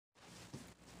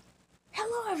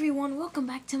Hello everyone, welcome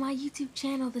back to my YouTube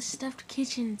channel, The Stuffed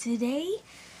Kitchen. Today,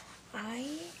 I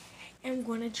am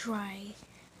going to try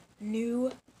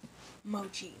new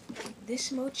mochi.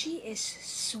 This mochi is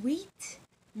sweet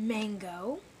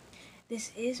mango.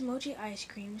 This is mochi ice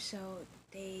cream, so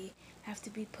they have to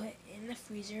be put in the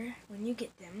freezer when you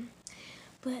get them.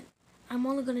 But I'm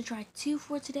only going to try 2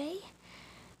 for today,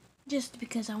 just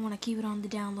because I want to keep it on the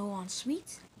down low on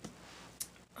sweets.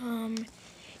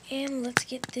 And let's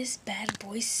get this bad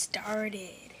boy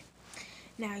started.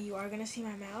 Now you are gonna see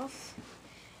my mouth.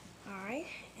 Alright,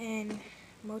 and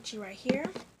mochi right here.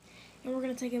 And we're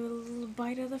gonna take a little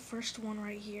bite of the first one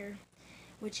right here,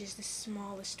 which is the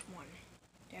smallest one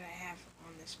that I have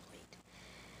on this plate.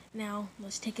 Now,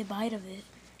 let's take a bite of it.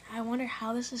 I wonder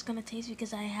how this is gonna taste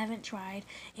because I haven't tried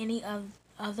any of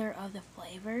the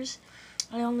flavors.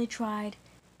 I only tried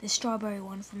the strawberry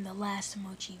one from the last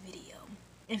mochi video.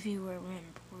 If you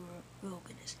remember, oh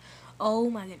goodness, oh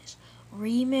my goodness,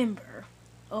 remember,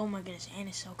 oh my goodness, and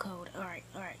it's so cold. Alright,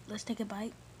 let's take a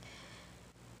bite.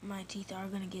 My teeth are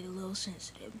gonna get a little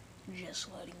sensitive, just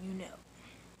letting you know.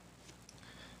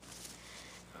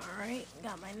 Alright,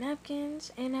 got my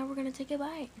napkins, and now we're gonna take a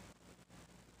bite.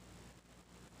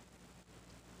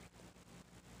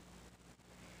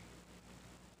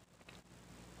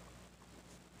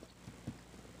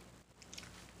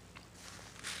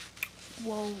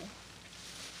 Whoa.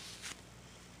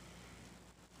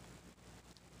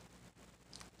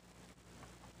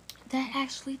 That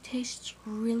actually tastes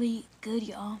really good,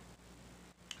 y'all.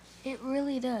 It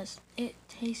really does. It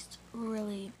tastes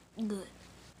really good.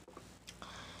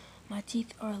 My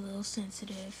teeth are a little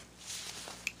sensitive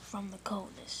from the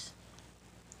coldness.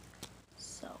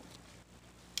 So,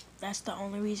 that's the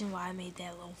only reason why I made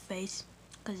that little face.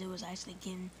 Because it was actually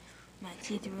getting my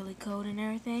teeth really cold and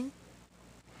everything.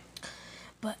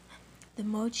 But the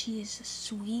mochi is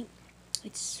sweet.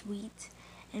 It's sweet.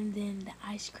 And then the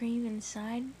ice cream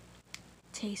inside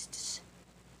tastes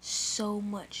so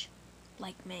much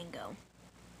like mango.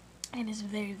 And it's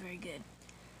very, very good.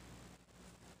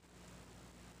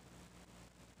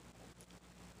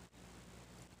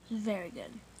 It's very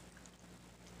good.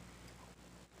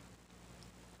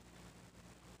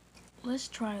 Let's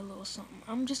try a little something.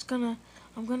 I'm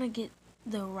gonna get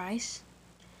the rice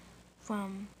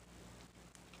from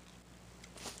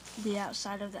the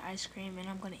outside of the ice cream and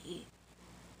I'm gonna eat.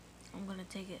 I'm gonna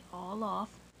take it all off.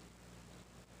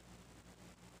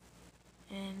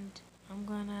 And I'm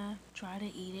gonna try to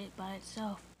eat it by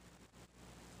itself.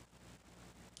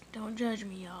 Don't judge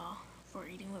me, y'all, for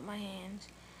eating with my hands.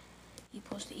 You're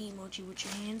supposed to eat mochi with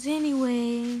your hands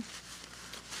anyway.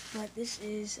 But this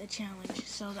is a challenge.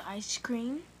 So the ice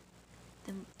cream,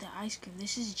 the ice cream,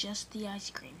 this is just the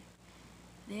ice cream.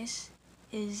 This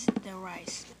is the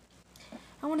rice.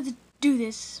 I wanted to do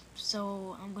this,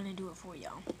 so I'm gonna do it for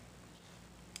y'all.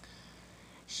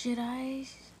 Should I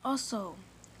also,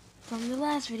 from the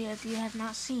last video, if you have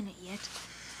not seen it yet,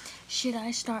 should I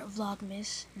start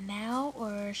Vlogmas now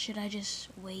or should I just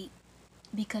wait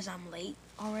because I'm late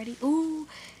already?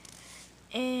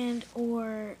 And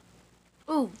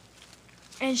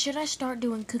should I start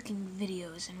doing cooking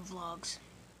videos and vlogs?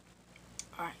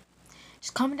 Alright,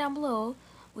 just comment down below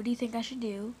what do you think I should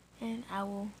do and I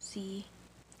will see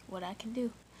what I can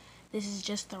do. This is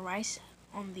just the rice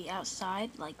on the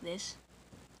outside like this,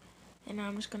 and now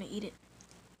I'm just gonna eat it.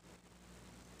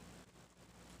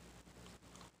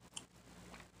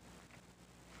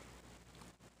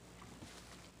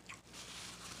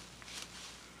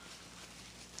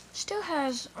 Still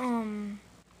has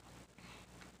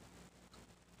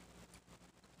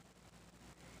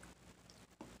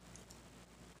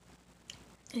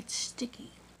it's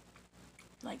sticky.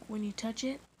 Like when you touch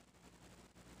it,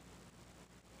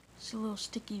 it's a little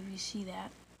sticky if you see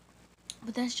that.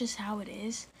 But that's just how it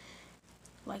is.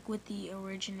 Like with the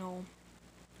original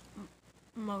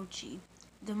mochi.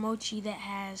 The mochi that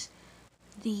has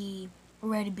the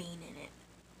red bean in it.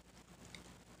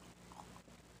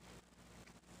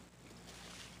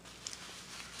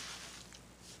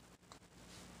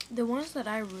 The ones that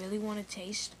I really want to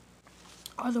taste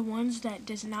are the ones that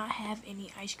does not have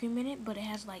any ice cream in it, but it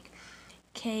has like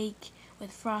cake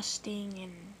with frosting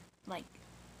and like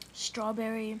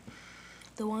strawberry.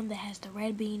 The one that has the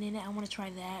red bean in it, I want to try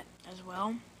that as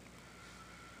well.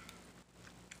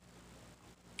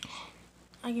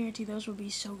 I guarantee those will be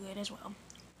so good as well.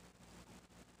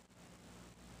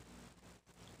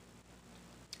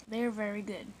 They're very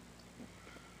good.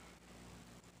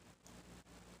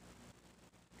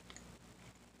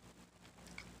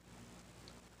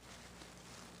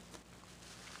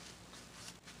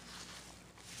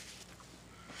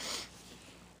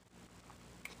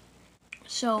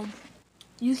 So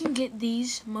you can get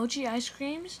these mochi ice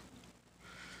creams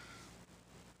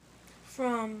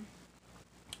from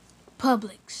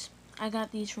Publix. I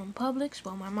got these from Publix.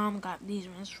 Well, my mom got these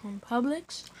ones from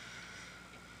Publix.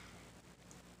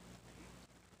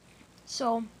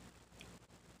 So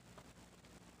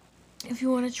if you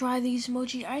want to try these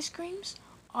mochi ice creams,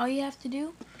 all you have to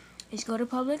do is go to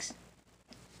Publix,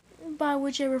 buy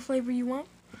whichever flavor you want,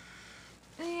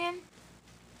 and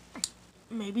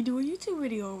maybe do a YouTube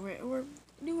video over it, or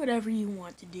do whatever you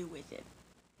want to do with it.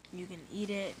 You can eat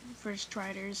it, first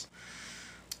tryers.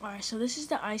 Alright, so this is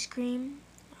the ice cream.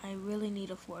 I really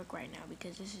need a fork right now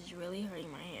because this is really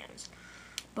hurting my hands.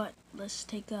 But let's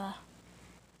take a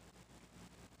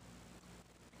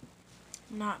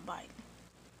not bite.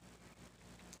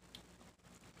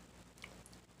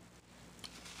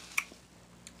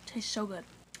 Tastes so good.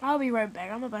 I'll be right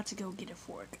back. I'm about to go get a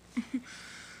fork.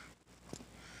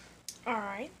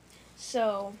 Alright,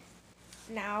 so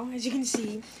now as you can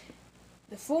see,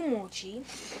 the full mochi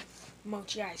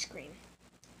ice cream.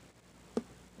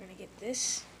 We're gonna get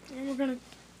this and we're gonna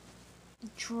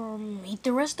eat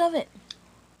the rest of it.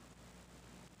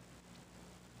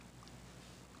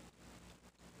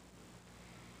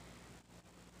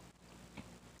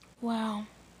 Wow.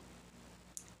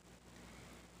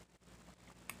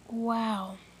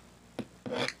 Wow.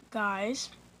 Guys,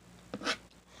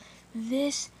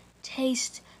 this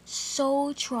tastes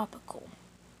so tropical.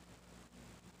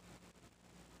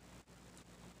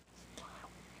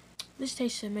 This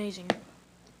tastes amazing.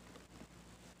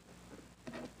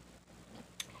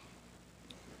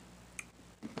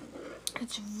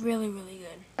 It's really, really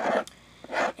good.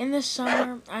 In the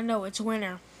summer, I know it's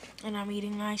winter, and I'm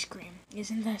eating ice cream.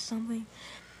 Isn't that something?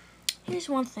 Here's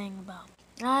one thing about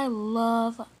I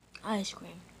love ice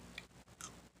cream.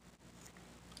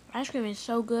 Ice cream is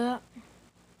so good.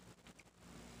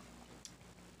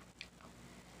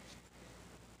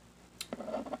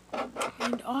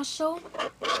 And also,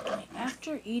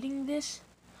 after eating this,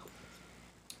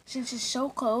 since it's so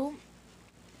cold,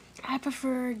 I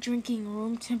prefer drinking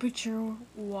room temperature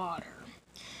water.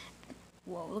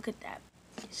 Whoa, look at that.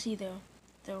 See the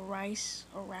rice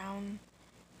around?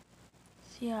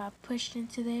 See how I pushed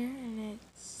into there and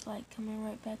it's like coming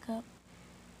right back up?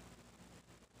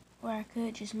 Or I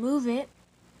could just move it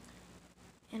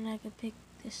and I could pick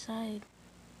this side.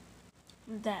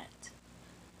 That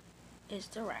is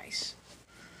the rice.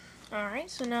 Alright,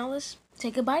 so now let's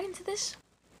take a bite into this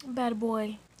bad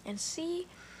boy and see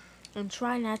and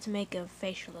try not to make a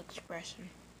facial expression.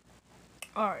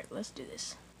 Alright, let's do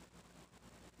this.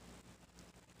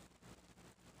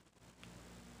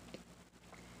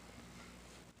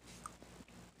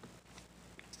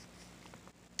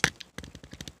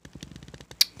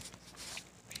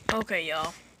 Okay,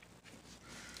 y'all.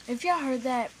 If y'all heard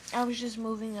that, I was just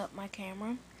moving up my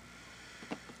camera.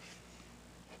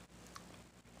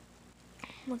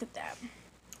 Look at that.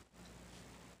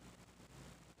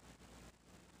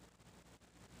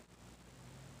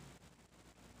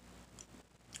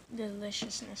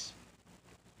 Deliciousness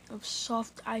of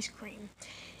soft ice cream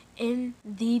in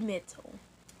the middle.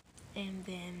 And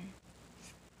then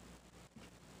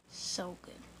so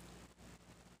good.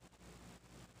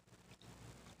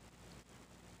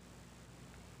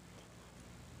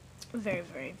 Very,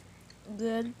 very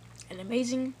good and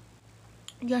amazing.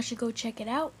 Y'all should go check it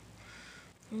out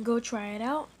and go try it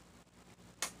out.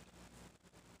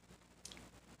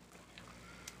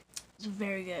 It's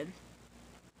very good.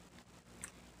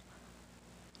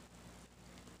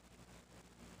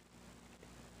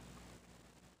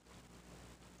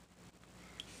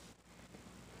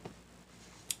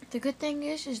 The good thing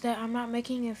is that I'm not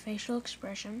making a facial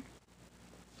expression.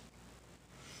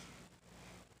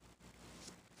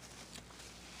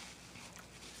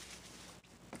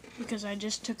 Because I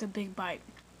just took a big bite,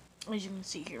 as you can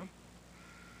see here.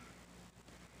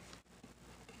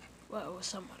 Well, it was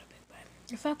somewhat a big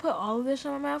bite. If I put all of this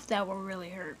in my mouth, that would really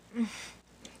hurt.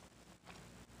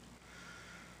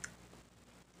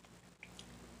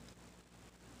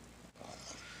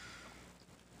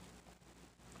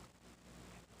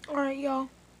 Alright, y'all.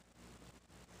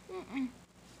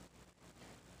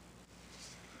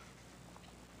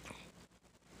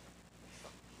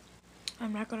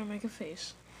 I'm not gonna make a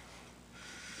face.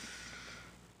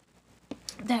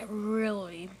 That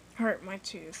really hurt my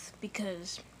tooth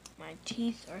because my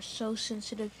teeth are so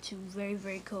sensitive to very,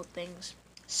 very cold things.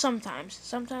 Sometimes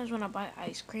when I buy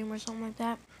ice cream or something like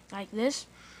that, like this,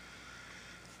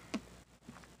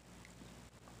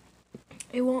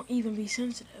 it won't even be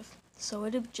sensitive. So I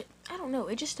don't know,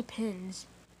 it just depends.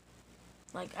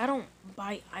 Like, I don't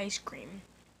buy ice cream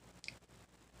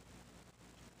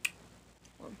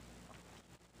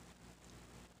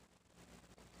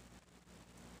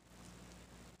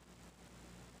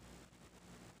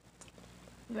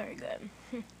Very good.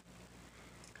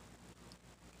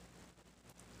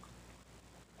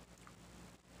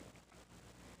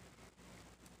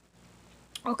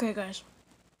 Okay, guys.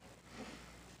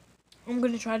 I'm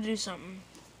gonna try to do something.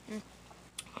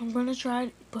 I'm gonna try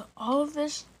to put all of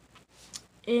this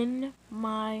in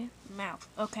my mouth,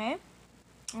 okay?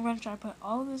 I'm gonna try to put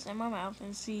all of this in my mouth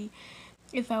and see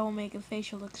if I will make a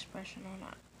facial expression or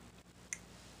not.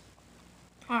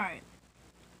 Alright.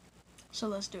 So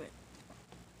let's do it.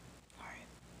 Alright.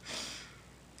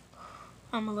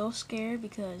 I'm a little scared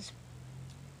because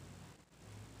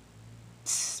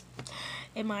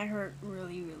it might hurt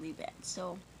really, really bad.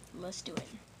 So let's do it.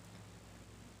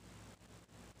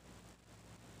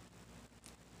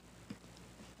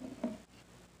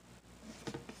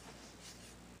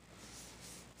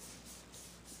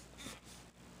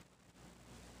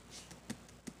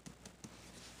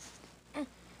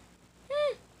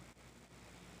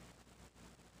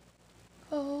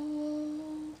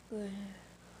 Oh, good.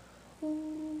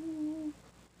 Ooh.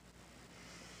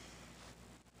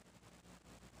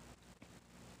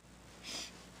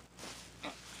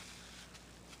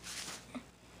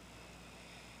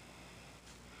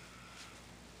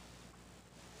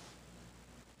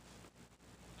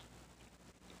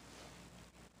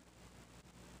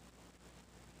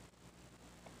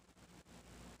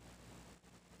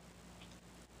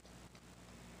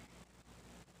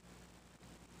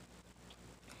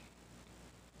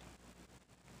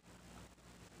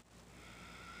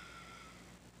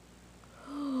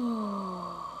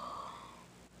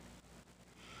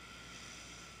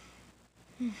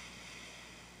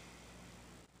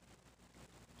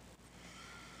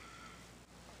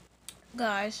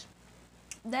 Guys,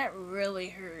 that really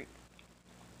hurt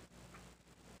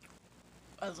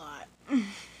a lot.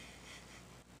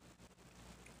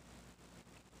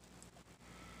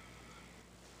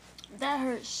 That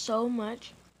hurt so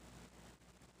much.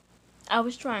 I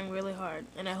was trying really hard,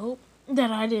 and I hope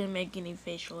that I didn't make any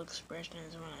facial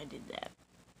expressions when I did that.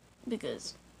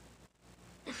 Because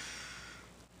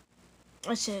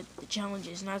I said the challenge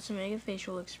is not to make a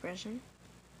facial expression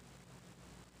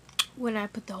when I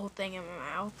put the whole thing in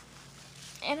my mouth.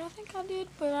 And I think I did,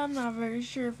 but I'm not very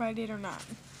sure if I did or not.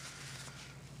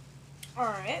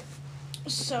 Alright,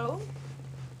 so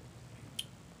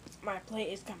my plate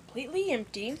is completely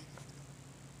empty.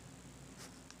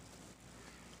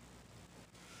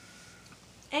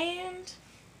 And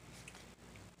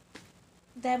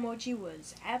that mochi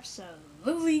was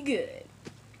absolutely good.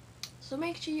 So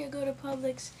make sure you go to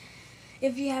Publix,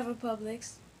 if you have a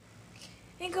Publix,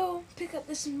 and go pick up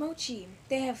this mochi.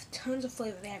 They have tons of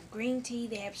flavor. They have green tea,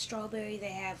 they have strawberry, they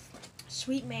have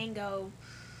sweet mango.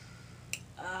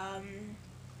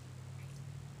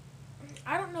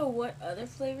 I don't know what other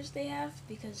flavors they have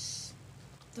because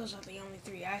those are the only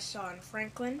three I saw in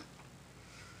Franklin.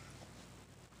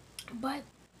 But,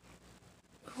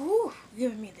 whew,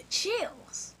 giving me the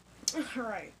chills.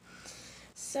 Alright.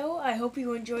 So, I hope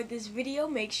you enjoyed this video.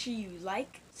 Make sure you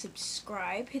like,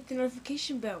 subscribe, hit the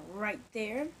notification bell right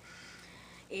there.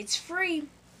 It's free.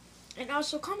 And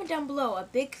also, comment down below a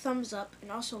big thumbs up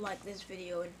and also like this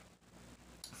video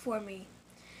for me.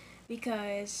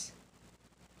 Because,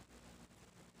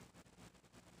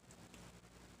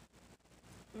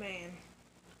 man,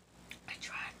 I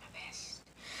tried my best.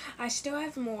 I still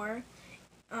have more.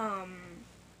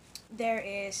 There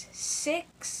is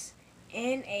 6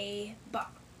 in a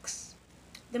box.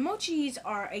 The mochis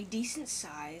are a decent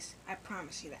size. I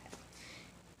promise you that.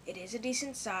 It is a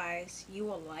decent size. You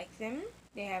will like them.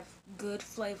 They have good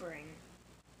flavoring.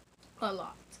 A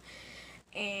lot.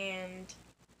 And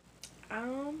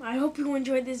I hope you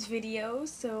enjoyed this video.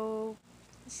 So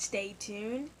stay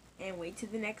tuned and wait till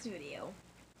the next video.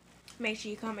 Make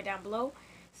sure you comment down below.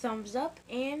 Thumbs up.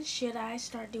 And should I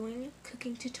start doing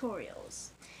cooking tutorials?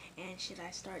 And should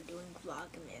I start doing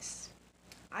Vlogmas?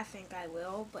 I think I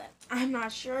will, but I'm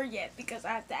not sure yet because I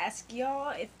have to ask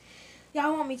y'all if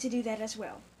y'all want me to do that as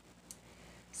well.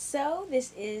 So,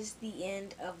 this is the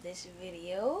end of this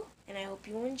video, and I hope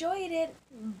you enjoyed it.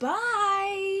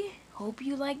 Bye! Hope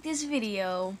you like this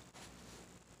video.